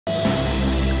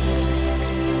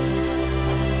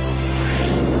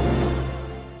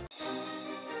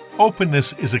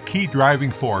Openness is a key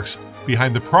driving force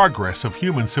behind the progress of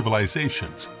human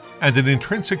civilizations and an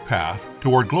intrinsic path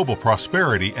toward global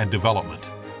prosperity and development.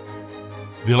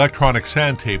 The electronic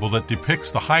sand table that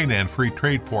depicts the Hainan Free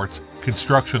Trade Port's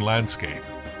construction landscape,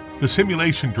 the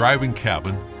simulation driving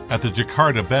cabin at the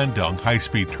Jakarta-Bandung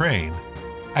high-speed train,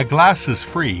 a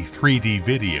glasses-free 3D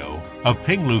video of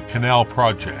Pinglu Canal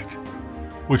Project,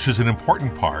 which is an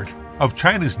important part of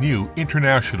China's new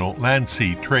international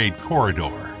land-sea trade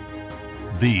corridor.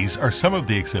 These are some of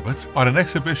the exhibits on an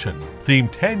exhibition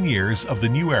themed 10 Years of the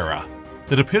New Era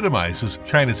that epitomizes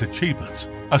China's achievements,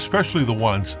 especially the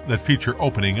ones that feature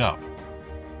opening up.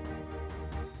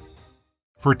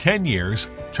 For 10 years,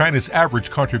 China's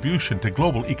average contribution to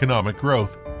global economic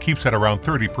growth keeps at around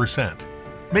 30%,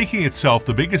 making itself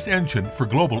the biggest engine for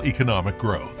global economic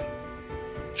growth.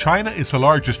 China is the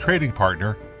largest trading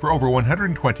partner for over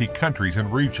 120 countries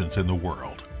and regions in the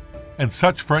world, and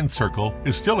such friend circle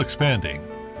is still expanding.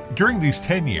 During these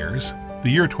 10 years, the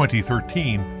year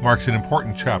 2013 marks an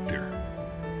important chapter.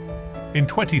 In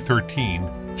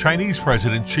 2013, Chinese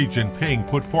President Xi Jinping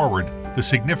put forward the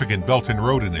significant Belt and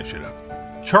Road Initiative,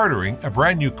 chartering a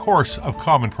brand new course of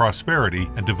common prosperity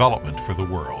and development for the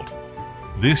world.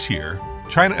 This year,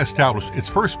 China established its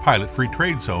first pilot free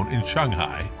trade zone in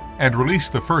Shanghai and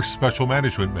released the first special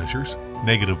management measures,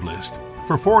 negative list,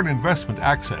 for foreign investment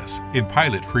access in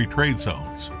pilot free trade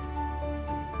zones.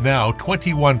 Now,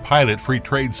 21 pilot free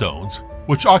trade zones,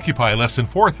 which occupy less than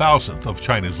 4,000th of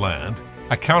China's land,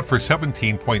 account for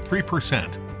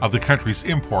 17.3% of the country's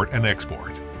import and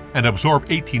export, and absorb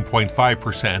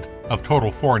 18.5% of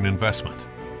total foreign investment.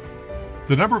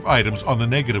 The number of items on the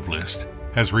negative list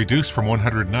has reduced from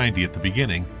 190 at the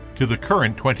beginning to the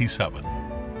current 27.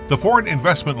 The Foreign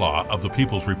Investment Law of the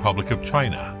People's Republic of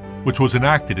China, which was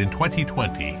enacted in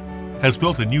 2020, has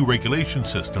built a new regulation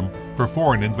system for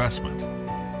foreign investment.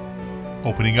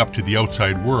 Opening up to the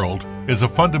outside world is a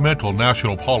fundamental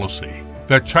national policy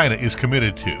that China is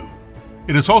committed to.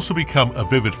 It has also become a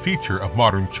vivid feature of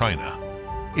modern China.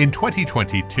 In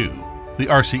 2022, the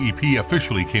RCEP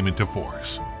officially came into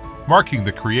force, marking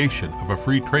the creation of a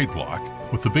free trade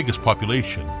bloc with the biggest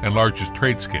population and largest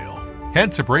trade scale.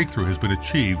 Hence, a breakthrough has been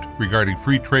achieved regarding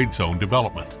free trade zone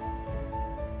development.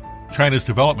 China's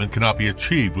development cannot be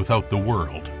achieved without the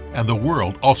world, and the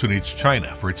world also needs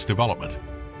China for its development.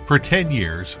 For 10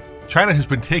 years, China has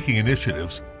been taking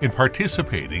initiatives in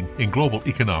participating in global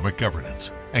economic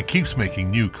governance and keeps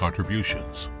making new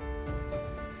contributions.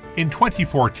 In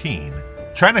 2014,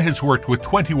 China has worked with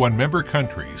 21 member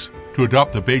countries to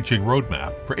adopt the Beijing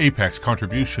Roadmap for APEC's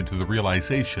contribution to the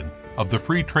realization of the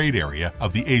Free Trade Area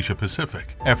of the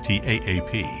Asia-Pacific,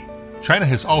 FTAAP. China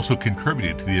has also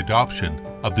contributed to the adoption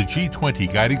of the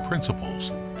G20 Guiding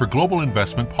Principles for Global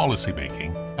Investment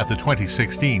Policymaking at the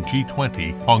 2016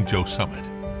 G20 Hangzhou Summit,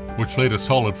 which laid a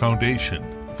solid foundation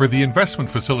for the Investment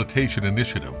Facilitation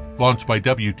Initiative launched by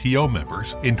WTO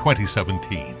members in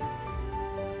 2017.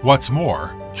 What's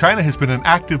more, China has been an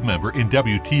active member in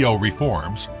WTO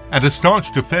reforms and a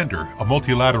staunch defender of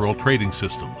multilateral trading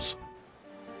systems.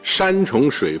 山重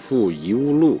水复疑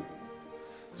无路，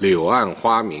柳暗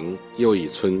花明又一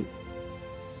村。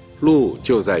路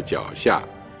就在脚下，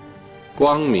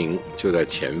光明就在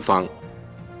前方。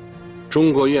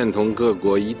中国愿同各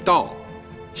国一道，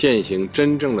践行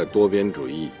真正的多边主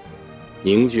义，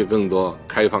凝聚更多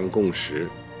开放共识，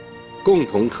共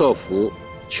同克服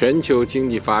全球经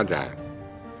济发展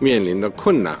面临的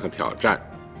困难和挑战，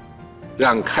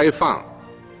让开放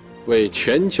为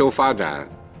全球发展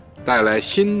带来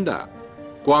新的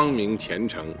光明前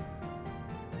程。